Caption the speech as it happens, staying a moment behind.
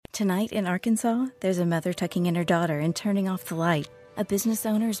Tonight in Arkansas, there's a mother tucking in her daughter and turning off the light. A business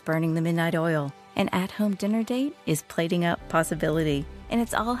owner's burning the midnight oil. An at-home dinner date is plating up possibility. And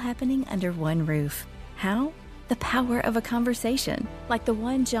it's all happening under one roof. How? The power of a conversation, like the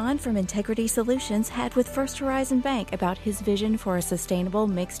one John from Integrity Solutions had with First Horizon Bank about his vision for a sustainable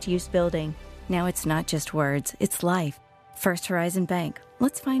mixed-use building. Now it's not just words, it's life. First Horizon Bank.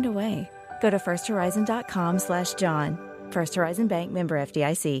 Let's find a way. Go to firsthorizon.com/John. First Horizon Bank, member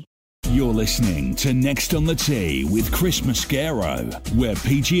FDIC. You're listening to Next on the Tee with Chris Mascaro, where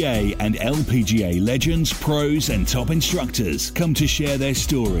PGA and LPGA legends, pros and top instructors come to share their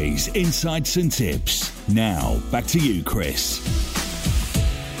stories, insights and tips. Now, back to you, Chris.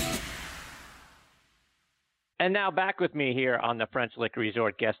 And now back with me here on the French Lick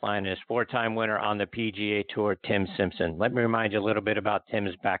Resort guest line is four-time winner on the PGA Tour, Tim Simpson. Let me remind you a little bit about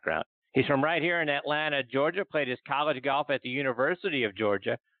Tim's background. He's from right here in Atlanta, Georgia, played his college golf at the University of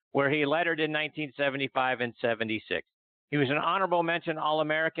Georgia, where he lettered in 1975 and 76. He was an honorable mention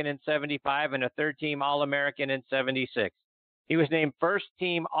All-American in 75 and a third-team All-American in 76. He was named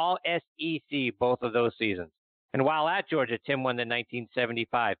first-team All-SEC both of those seasons. And while at Georgia, Tim won the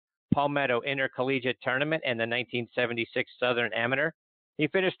 1975 Palmetto Intercollegiate Tournament and the 1976 Southern Amateur. He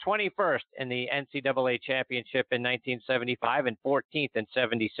finished 21st in the NCAA Championship in 1975 and 14th in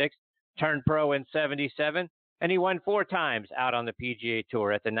 76. Turned pro in 77, and he won 4 times out on the PGA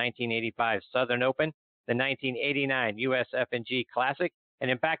Tour at the 1985 Southern Open, the 1989 USF&G Classic,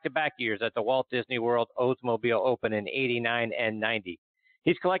 and in back-to-back years at the Walt Disney World Oldsmobile Open in 89 and 90.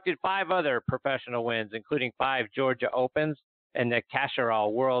 He's collected 5 other professional wins, including 5 Georgia Opens and the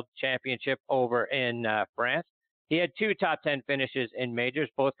Cacheral World Championship over in France. He had 2 top 10 finishes in majors,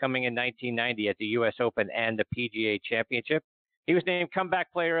 both coming in 1990 at the U.S. Open and the PGA Championship. He was named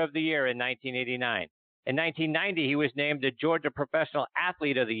Comeback Player of the Year in 1989. In 1990, he was named the Georgia Professional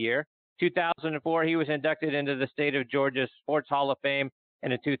Athlete of the Year. 2004, he was inducted into the State of Georgia Sports Hall of Fame.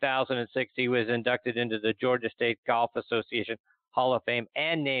 And in 2006, he was inducted into the Georgia State Golf Association Hall of Fame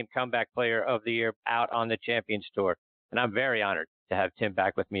and named Comeback Player of the Year out on the Champions Tour. And I'm very honored to have Tim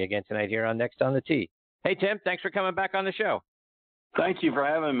back with me again tonight here on Next on the Tee. Hey, Tim, thanks for coming back on the show. Thank you for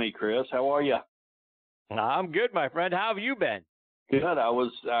having me, Chris. How are you? I'm good, my friend. How have you been? Good.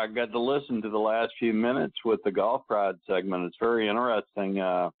 I got to listen to the last few minutes with the Golf Pride segment. It's very interesting.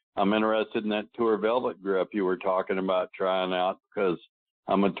 I'm interested in that Tour Velvet grip you were talking about trying out because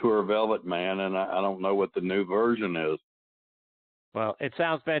I'm a Tour Velvet man, and I don't know what the new version is. Well, it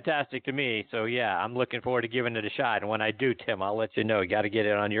sounds fantastic to me. So, yeah, I'm looking forward to giving it a shot. And when I do, Tim, I'll let you know. You got to get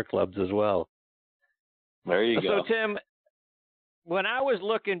it on your clubs as well. There you go. So, Tim, when I was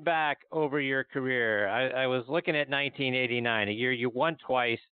looking back over your career, I was looking at 1989, a year you won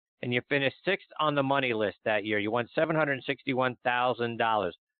twice, and you finished 6th on the money list that year. You won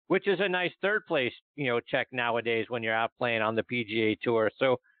 $761,000, which is a nice third place, check nowadays when you're out playing on the PGA Tour.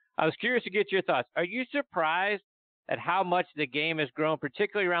 So I was curious to get your thoughts. Are you surprised at how much the game has grown,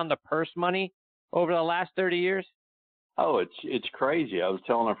 particularly around the purse money over the last 30 years? Oh, it's crazy. I was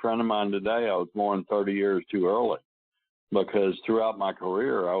telling a friend of mine today I was born 30 years too early. Because throughout my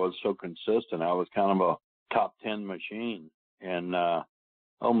career, I was so consistent. I was kind of a top 10 machine. And,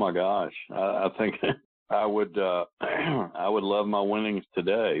 oh, my gosh, I think I would love my winnings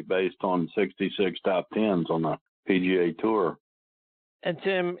today based on 66 top 10s on the PGA Tour. And,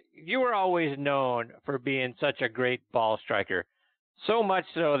 Tim, you were always known for being such a great ball striker, so much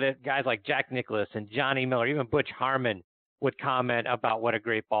so that guys like Jack Nicklaus and Johnny Miller, even Butch Harmon, would comment about what a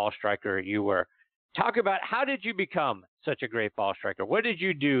great ball striker you were. Talk about how did you become such a great ball striker? What did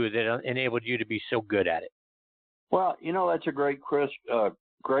you do that enabled you to be so good at it? Well, that's a great question,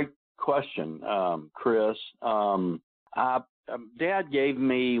 Chris. Dad gave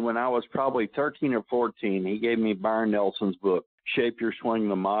me, when I was probably 13 or 14, he gave me Byron Nelson's book, Shape Your Swing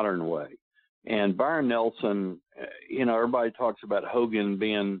the Modern Way. And Byron Nelson, everybody talks about Hogan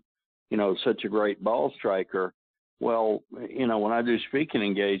being, such a great ball striker. Well, when I do speaking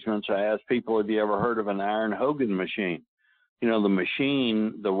engagements, I ask people, have you ever heard of an Iron Hogan machine? The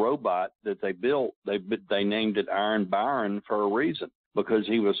machine, the robot that they built, they named it Iron Byron for a reason, because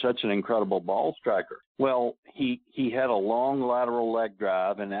he was such an incredible ball striker. Well, he had a long lateral leg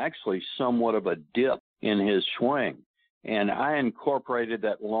drive and actually somewhat of a dip in his swing. And I incorporated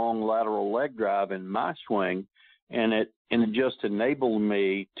that long lateral leg drive in my swing, and it just enabled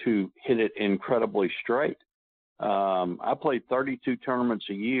me to hit it incredibly straight. I played 32 tournaments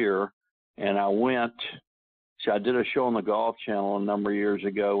a year, and I did a show on the Golf Channel a number of years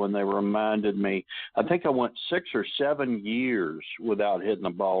ago, and they reminded me, I think I went 6 or 7 years without hitting the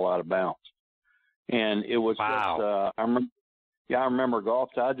ball out of bounds. And it was wow. Yeah, I remember Golf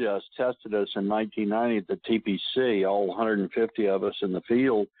Digest tested us in 1990 at the TPC, all 150 of us in the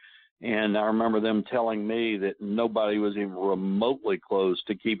field. And I remember them telling me that nobody was even remotely close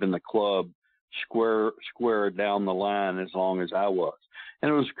to keeping the club square down the line as long as I was. And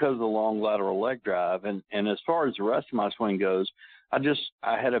it was because of the long lateral leg drive. And as far as the rest of my swing goes, I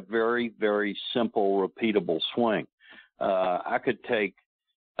had a very, very simple, repeatable swing. I could take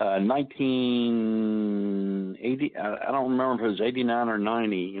 1980, I don't remember if it was 89 or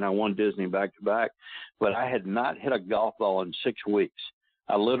 90, I won Disney back-to-back, but I had not hit a golf ball in 6 weeks.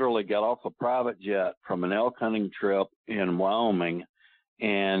 I literally got off a private jet from an elk hunting trip in Wyoming,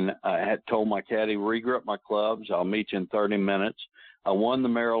 and I had told my caddy, regrip my clubs, I'll meet you in 30 minutes. I won the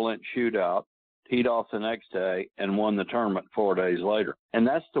Merrill Lynch shootout, teed off the next day, and won the tournament 4 days later. And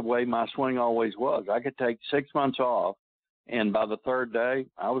that's the way my swing always was. I could take 6 months off, and by the third day,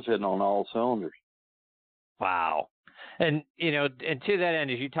 I was hitting on all cylinders. Wow. And, and to that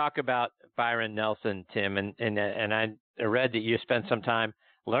end, as you talk about Byron Nelson, Tim, and I read that you spent some time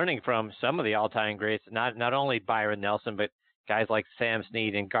learning from some of the all-time greats, not only Byron Nelson, but guys like Sam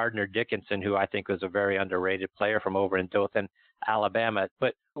Snead and Gardner Dickinson, who I think was a very underrated player from over in Dothan, Alabama.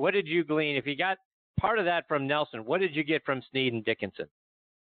 But what did you glean? If you got part of that from Nelson, what did you get from Snead and Dickinson?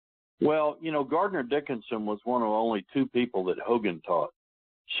 Well, Gardner Dickinson was one of only 2 people that Hogan taught.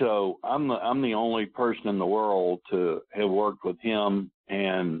 So I'm the only person in the world to have worked with him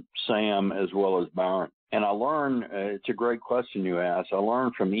and Sam as well as Byron. And I learned, it's a great question you asked, I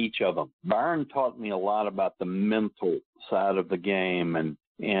learned from each of them. Byron taught me a lot about the mental side of the game and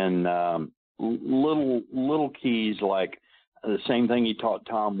little keys like the same thing he taught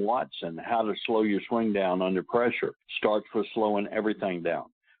Tom Watson, how to slow your swing down under pressure. Starts with slowing everything down,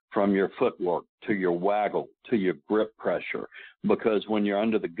 from your footwork to your waggle to your grip pressure. Because when you're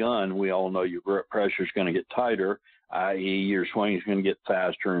under the gun, we all know your grip pressure is going to get tighter, i.e. your swing is going to get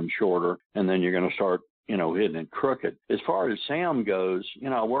faster and shorter, and then you're going to start hitting it crooked. As far as Sam goes,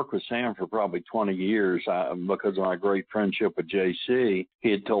 I worked with Sam for probably 20 years because of my great friendship with JC.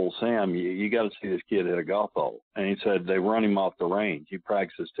 He had told Sam, you got to see this kid hit a golf ball. And he said they run him off the range. He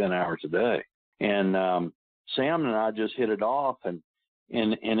practices 10 hours a day. And Sam and I just hit it off, and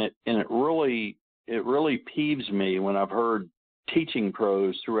it really peeves me when I've heard teaching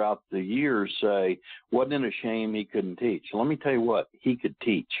pros throughout the years say, wasn't it a shame he couldn't teach? Let me tell you what, he could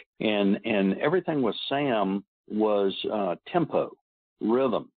teach. And everything with Sam was tempo,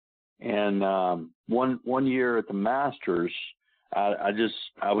 rhythm. And one year at the Masters, I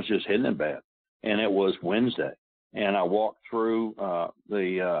was just hitting it bad. And it was Wednesday. And I walked through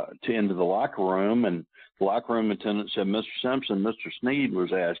into the locker room, and the locker room attendant said, Mr. Simpson, Mr. Snead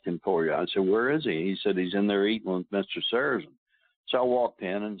was asking for you. I said, where is he? He said, he's in there eating with Mr. Sarrazin. So I walked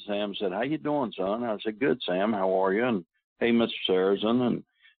in, and Sam said, how you doing, son? I said, good, Sam. How are you? And, hey, Mr. Sarrazin. And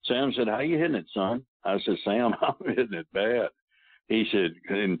Sam said, how you hitting it, son? I said, Sam, I'm hitting it bad. He said,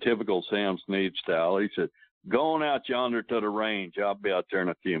 in typical Sam Snead style, he said, going out yonder to the range. I'll be out there in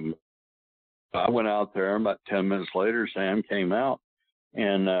a few minutes. I went out there, and about 10 minutes later, Sam came out,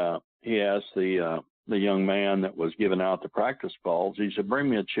 and he asked the young man that was giving out the practice balls, he said, bring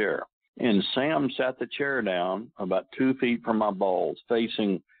me a chair. And Sam sat the chair down about 2 feet from my balls,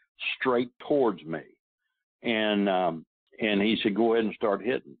 facing straight towards me. And he said, go ahead and start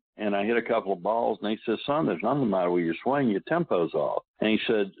hitting. And I hit a couple of balls, and he said, son, there's nothing the matter with your swing. Your tempo's off. And he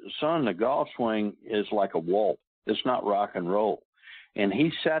said, son, the golf swing is like a waltz. It's not rock and roll. And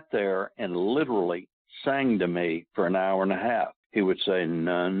he sat there and literally sang to me for an hour and a half. He would say,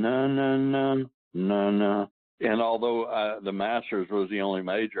 no, no, no, no, no, no. And although the Masters was the only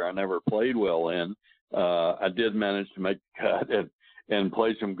major I never played well in, I did manage to make the cut and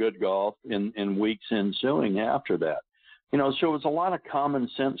play some good golf in weeks ensuing after that. So it was a lot of common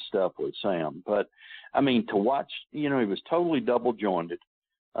sense stuff with Sam. But, I mean, to watch, he was totally double jointed.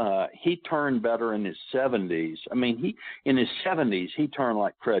 He turned better in his 70s. I mean, in his 70s, he turned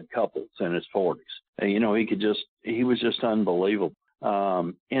like Fred Couples in his 40s. He was just unbelievable.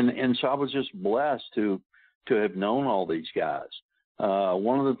 And so I was just blessed to have known all these guys.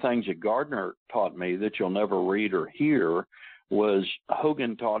 One of the things that Gardner taught me that you'll never read or hear was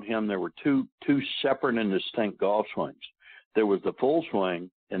Hogan taught him there were two separate and distinct golf swings. There was the full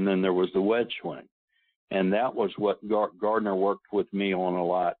swing, and then there was the wedge swing. And that was what Gardner worked with me on a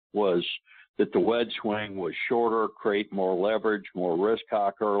lot, was that the wedge swing was shorter, create more leverage, more wrist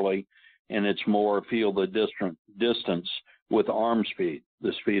cock early, and it's more feel the distance with arm speed,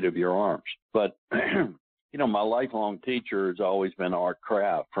 the speed of your arms. But, my lifelong teacher has always been Art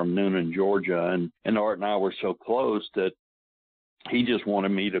Kraft from Noonan, Georgia, and Art and I were so close that he just wanted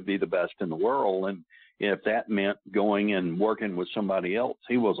me to be the best in the world. And if that meant going and working with somebody else,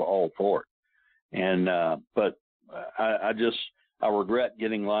 he was all for it. And but I regret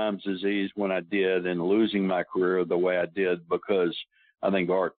getting Lyme's disease when I did and losing my career the way I did, because I think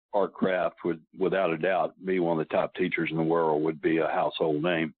Art Kraft would, without a doubt, be one of the top teachers in the world, would be a household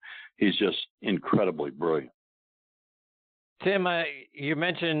name. He's just incredibly brilliant. Tim, you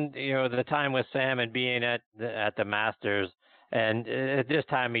mentioned the time with Sam and being at the Masters, and at this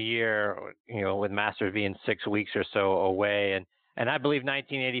time of year, with Masters being 6 weeks or so away, and I believe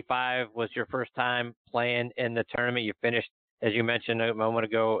 1985 was your first time playing in the tournament. You finished, as you mentioned a moment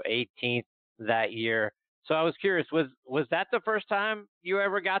ago, 18th that year. So I was curious, was that the first time you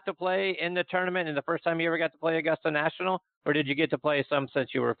ever got to play in the tournament and the first time you ever got to play Augusta National, or did you get to play some since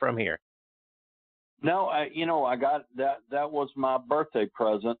you were from here? No, I got that. That was my birthday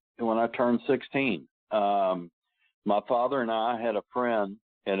present when I turned 16. My father and I had a friend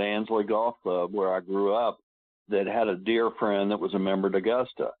at Ansley Golf Club where I grew up that had a dear friend that was a member at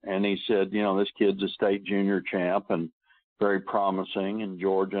Augusta. And he said, this kid's a state junior champ and very promising, and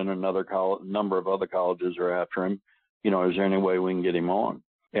Georgia and another number of other colleges are after him. Is there any way we can get him on?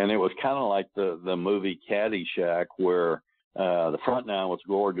 And it was kind of like the movie Caddyshack, where the front nine was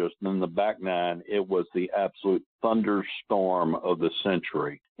gorgeous, and then the back nine, it was the absolute thunderstorm of the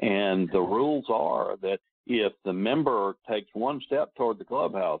century. And the rules are that if the member takes one step toward the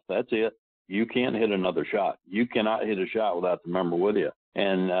clubhouse, that's it. You can't hit another shot. You cannot hit a shot without the member with you.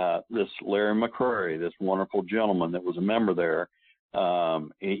 And this Larry McCrary, this wonderful gentleman that was a member there,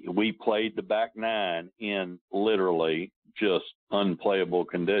 we played the back nine in literally just unplayable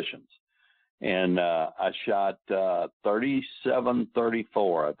conditions. And I shot 37-34,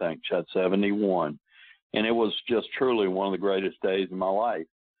 I think, shot 71. And it was just truly one of the greatest days of my life.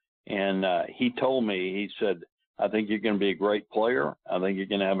 And he told me, he said, I think you're going to be a great player. I think you're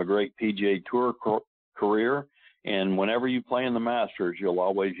going to have a great PGA Tour career. And whenever you play in the Masters, you'll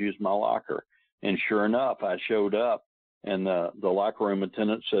always use my locker. And sure enough, I showed up, and the locker room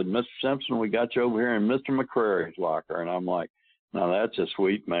attendant said, Mr. Simpson, we got you over here in Mr. McCrary's locker. And I'm like, no, that's a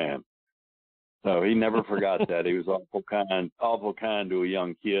sweet man. So he never forgot that. He was awful kind to a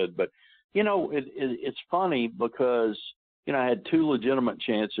young kid. But, it's funny because, I had two legitimate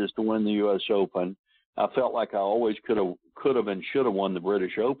chances to win the U.S. Open. I felt like I always could have and should have won the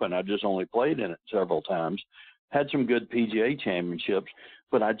British Open. I just only played in it several times. Had some good PGA championships,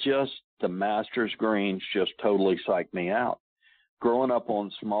 but the Masters greens just totally psyched me out. Growing up on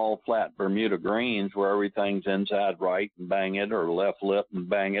small, flat Bermuda greens where everything's inside right and bang it, or left lip and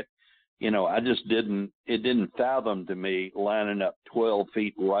bang it, it didn't fathom to me lining up 12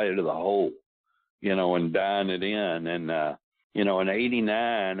 feet right into the hole, and dying it in. And, in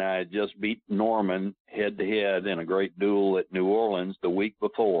 89, I had just beat Norman head-to-head in a great duel at New Orleans the week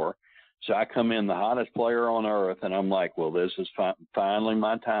before. So I come in the hottest player on earth, and I'm like, well, this is finally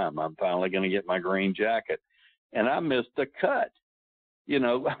my time. I'm finally going to get my green jacket. And I missed the cut.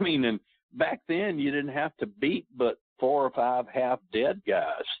 And back then you didn't have to beat but 4 or 5 half-dead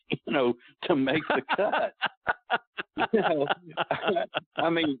guys, to make the cut. You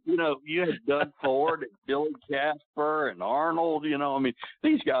had Doug Ford and Billy Casper and Arnold,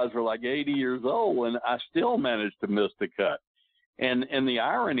 these guys were like 80 years old, and I still managed to miss the cut. And the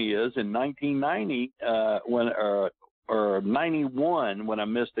irony is, in 1990, or 91, when I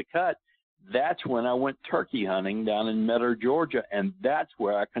missed the cut, that's when I went turkey hunting down in Metter, Georgia, and that's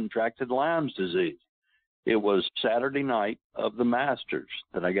where I contracted Lyme's disease. It was Saturday night of the Masters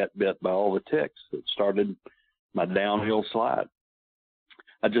that I got bit by all the ticks that started my downhill slide.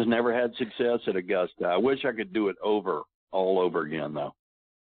 I just never had success at Augusta. I wish I could do it all over again, though.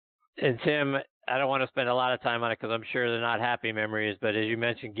 And Tim, I don't want to spend a lot of time on it because I'm sure they're not happy memories, but as you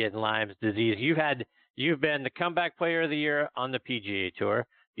mentioned, getting Lyme's disease, you've been the comeback player of the year on the PGA Tour.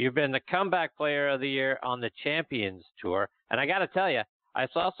 You've been the comeback player of the year on the Champions Tour. And I got to tell you, I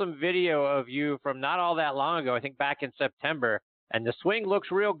saw some video of you from not all that long ago, I think back in September, and the swing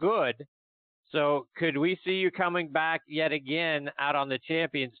looks real good. So could we see you coming back yet again out on the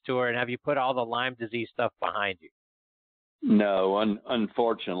Champions Tour, and have you put all the Lyme disease stuff behind you? No,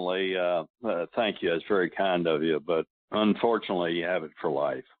 unfortunately, thank you. It's very kind of you, but unfortunately, you have it for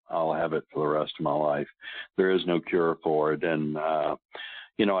life. I'll have it for the rest of my life. There is no cure for it. And, I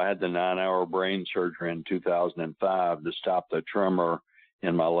had the 9-hour brain surgery in 2005 to stop the tremor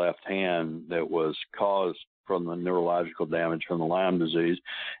in my left hand that was caused from the neurological damage from the Lyme disease,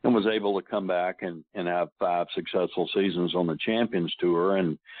 and was able to come back and have 5 successful seasons on the Champions Tour.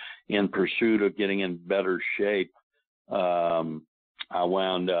 And in pursuit of getting in better shape, I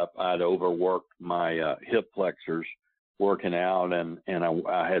wound up, I'd overworked my hip flexors working out, and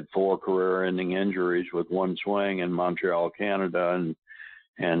I had 4 career-ending injuries with one swing in Montreal, Canada,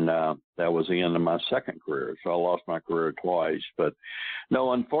 and that was the end of my second career. So I lost my career twice. But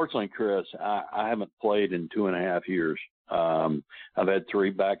no, unfortunately, Chris, I haven't played in 2.5 years. I've had 3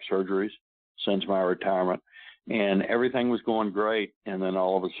 back surgeries since my retirement, and everything was going great. And then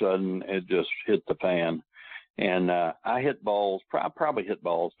all of a sudden it just hit the fan. And I hit balls, probably hit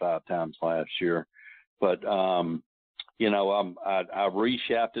balls 5 times last year. But, you know, I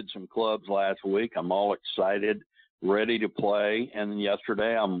reshafted some clubs last week. I'm all excited, ready to play. And then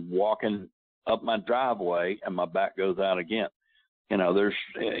yesterday I'm walking up my driveway and my back goes out again. You know, there's,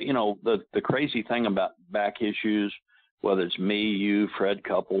 you know, the crazy thing about back issues, whether it's me, you, Fred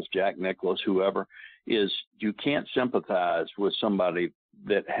Couples, Jack Nicklaus, whoever, is you can't sympathize with somebody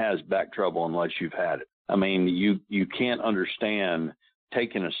that has back trouble unless you've had it. I mean, you can't understand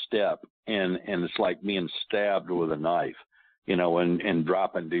taking a step and it's like being stabbed with a knife, you know, and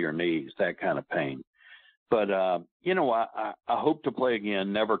dropping to your knees, that kind of pain. But, you know, I hope to play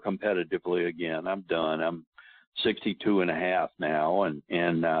again, never competitively again. I'm done. I'm 62 and a half now.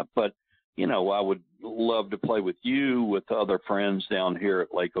 But, you know, I would love to play with you, with other friends down here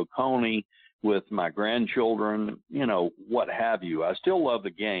at Lake Oconee, with my grandchildren, you know, what have you. I still love the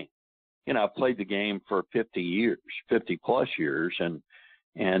game. You know, I've played the game for 50 plus years. And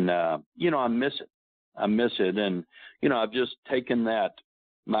you know, I miss it. And, you know, I've just taken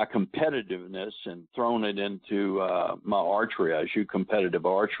my competitiveness and thrown it into my archery. I shoot competitive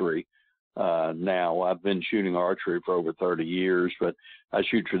archery now. I've been shooting archery for over 30 years, but I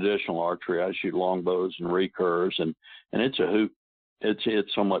shoot traditional archery. I shoot longbows and recurves, and it's a hoot.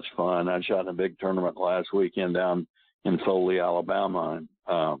 It's so much fun. I shot in a big tournament last weekend down in Foley, Alabama,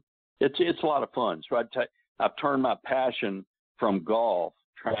 and it's a lot of fun. So I've turned my passion from golf,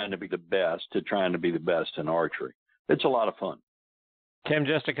 trying to be the best, to trying to be the best in archery. It's a lot of fun. Tim,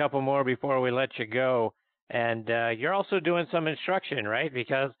 just a couple more before we let you go. And you're also doing some instruction, right?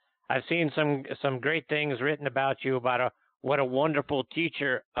 Because I've seen some great things written about you, about what a wonderful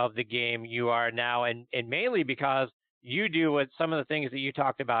teacher of the game you are now, and mainly because you do what some of the things that you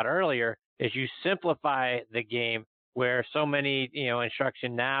talked about earlier is you simplify the game, where so many, you know,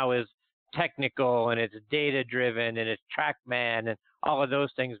 instruction now is technical and it's data driven and it's TrackMan and all of those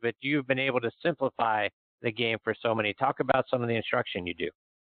things, but you've been able to simplify the game for so many. Talk about some of the instruction you do.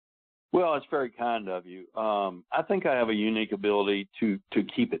 Well, it's very kind of you. I think I have a unique ability to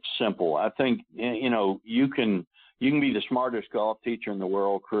keep it simple. I think, you know, you can be the smartest golf teacher in the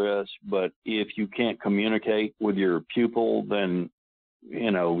world, Chris, but if you can't communicate with your pupil, then,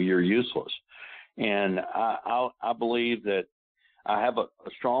 you know, you're useless. And I believe that I have a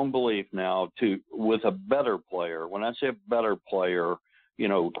strong belief now with a better player. When I say a better player, you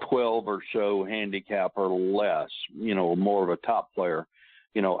know, 12 or so handicap or less, you know, more of a top player,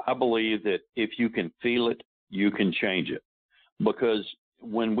 you know, I believe that if you can feel it, you can change it. Because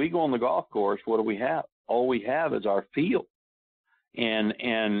when we go on the golf course, what do we have? All we have is our feel. And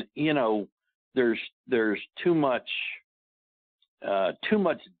you know, there's too much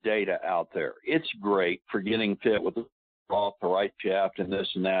data out there. It's great for getting fit with off the right shaft and this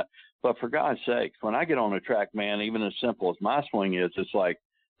and that. But for God's sakes, when I get on a TrackMan, even as simple as my swing is, it's like,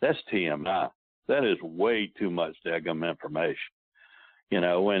 that's TMI. That is way too much daggum information. You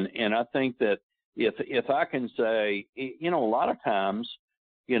know, and I think that if I can say, you know, a lot of times,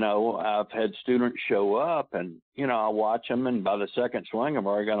 you know, I've had students show up and, you know, I watch them, and by the second swing, I've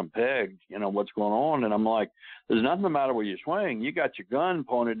already got them pegged, you know, what's going on. And I'm like, there's nothing the matter with your swing. You got your gun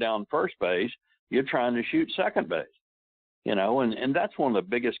pointed down first base. You're trying to shoot second base, you know, and that's one of the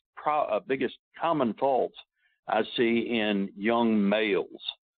biggest common faults I see in young males,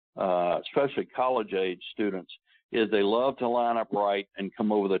 especially college-age students, is they love to line up right and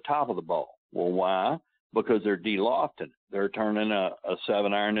come over the top of the ball. Well, why? Because they're de-lofting. They're turning a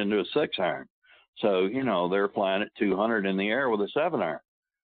 7-iron into a 6-iron. So, you know, they're flying at 200 in the air with a 7-iron,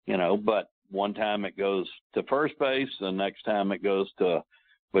 you know, but one time it goes to first base, the next time it goes to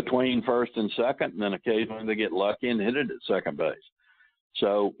between first and second, and then occasionally they get lucky and hit it at second base.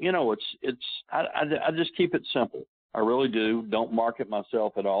 So, you know, I just keep it simple. I really do. Don't market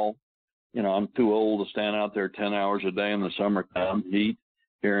myself at all. You know, I'm too old to stand out there 10 hours a day in the summertime heat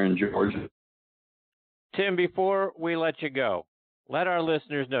here in Georgia. Tim, before we let you go, let our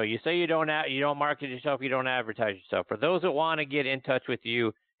listeners know. You say you don't market yourself, you don't advertise yourself. For those that want to get in touch with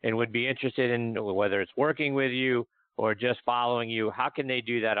you and would be interested in whether it's working with you or just following you, how can they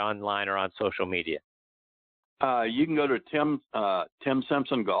do that online or on social media? You can go to Tim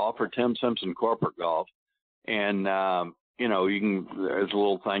Simpson Golf or Tim Simpson Corporate Golf, and there's a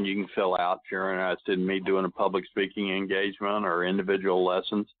little thing you can fill out if you're interested in me doing a public speaking engagement or individual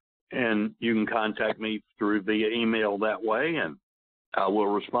lessons. And you can contact me via email that way, and I will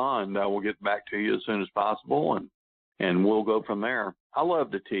respond. I will get back to you as soon as possible, and we'll go from there. I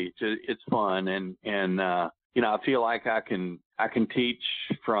love to teach. It's fun, and I feel like I can teach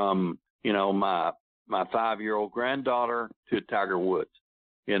from my 5-year-old granddaughter to Tiger Woods,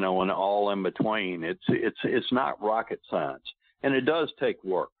 and all in between. It's not rocket science, and it does take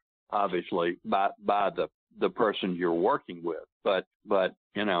work, obviously, by the person you're working with. But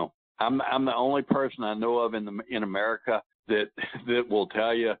I'm the only person I know of in America that will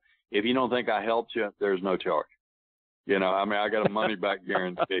tell you, if you don't think I helped you, there's no charge. I got a money back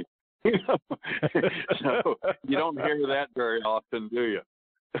guarantee. So you don't hear that very often, do you?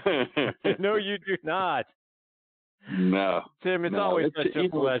 No, you do not. No, Tim, it's always such a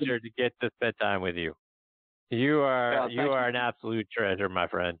pleasure to get to spend time with you. You are an absolute treasure, my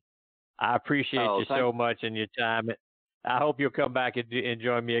friend. I appreciate you so much and your time. I hope you'll come back and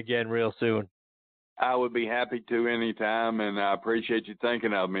join me again real soon. I would be happy to anytime, and I appreciate you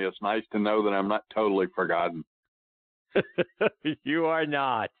thinking of me. It's nice to know that I'm not totally forgotten. You are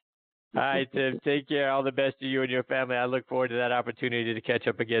not. All right, Tim, take care. All the best to you and your family. I look forward to that opportunity to catch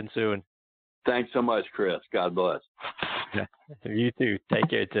up again soon. Thanks so much, Chris. God bless. You too. Take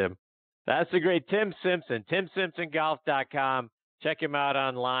care, Tim. That's the great Tim Simpson, TimSimpsonGolf.com. Check him out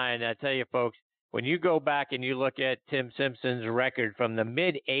online. I tell you, folks, when you go back and you look at Tim Simpson's record from the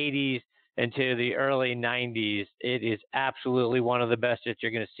mid-'80s into the early 90s, it is absolutely one of the best that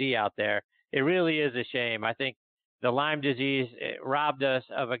you're going to see out there. It really is a shame. I think the Lyme disease robbed us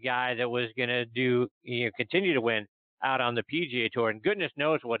of a guy that was going to continue to win out on the PGA Tour, and goodness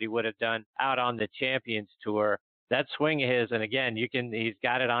knows what he would have done out on the Champions Tour. That swing of his, and again, he's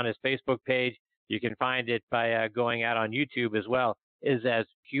got it on his Facebook page. You can find it by going out on YouTube as well, is as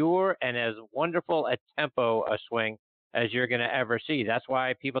pure and as wonderful a tempo a swing as you're going to ever see. That's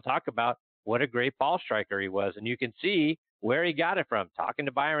why people talk about what a great ball striker he was, and you can see where he got it from. Talking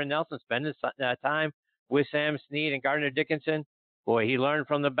to Byron Nelson, spending time with Sam Snead and Gardner Dickinson, boy, he learned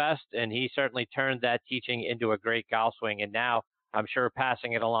from the best, and he certainly turned that teaching into a great golf swing, and now I'm sure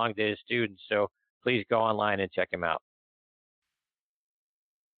passing it along to his students. So please go online and check him out.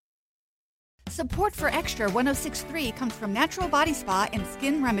 Support for Extra 106.3 comes from Natural Body Spa and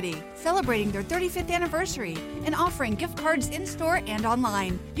Skin Remedy, celebrating their 35th anniversary and offering gift cards in-store and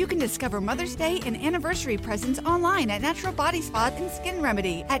online. You can discover Mother's Day and anniversary presents online at Natural Body Spa and Skin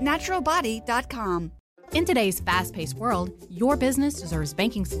Remedy at naturalbody.com. In today's fast-paced world, your business deserves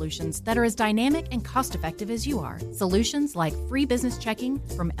banking solutions that are as dynamic and cost-effective as you are. Solutions like free business checking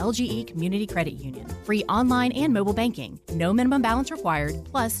from LGE Community Credit Union, free online and mobile banking, no minimum balance required,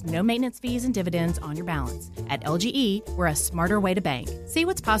 plus no maintenance fees and dividends on your balance. At LGE, we're a smarter way to bank. See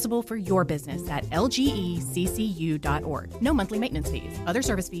what's possible for your business at lgeccu.org. No monthly maintenance fees. Other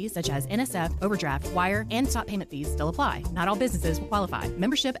service fees such as NSF, overdraft, wire, and stop payment fees still apply. Not all businesses will qualify.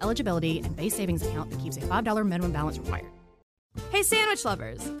 Membership eligibility and base savings account that keeps a $5 minimum balance required. Hey sandwich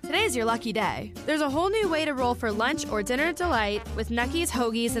lovers, today's your lucky day. There's a whole new way to roll for lunch or dinner delight with Nucky's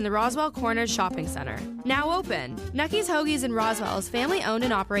Hoagies in the Roswell Corners Shopping Center. Now open. Nucky's Hoagies in Roswell is family owned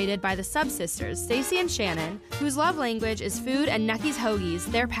and operated by the Sub-Sisters, Stacy and Shannon, whose love language is food, and Nucky's Hoagies,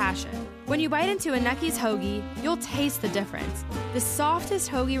 their passion. When you bite into a Nucky's Hoagie, you'll taste the difference. The softest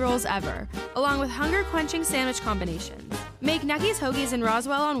hoagie rolls ever, along with hunger-quenching sandwich combinations. Make Nucky's Hoagies in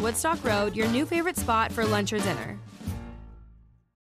Roswell on Woodstock Road your new favorite spot for lunch or dinner.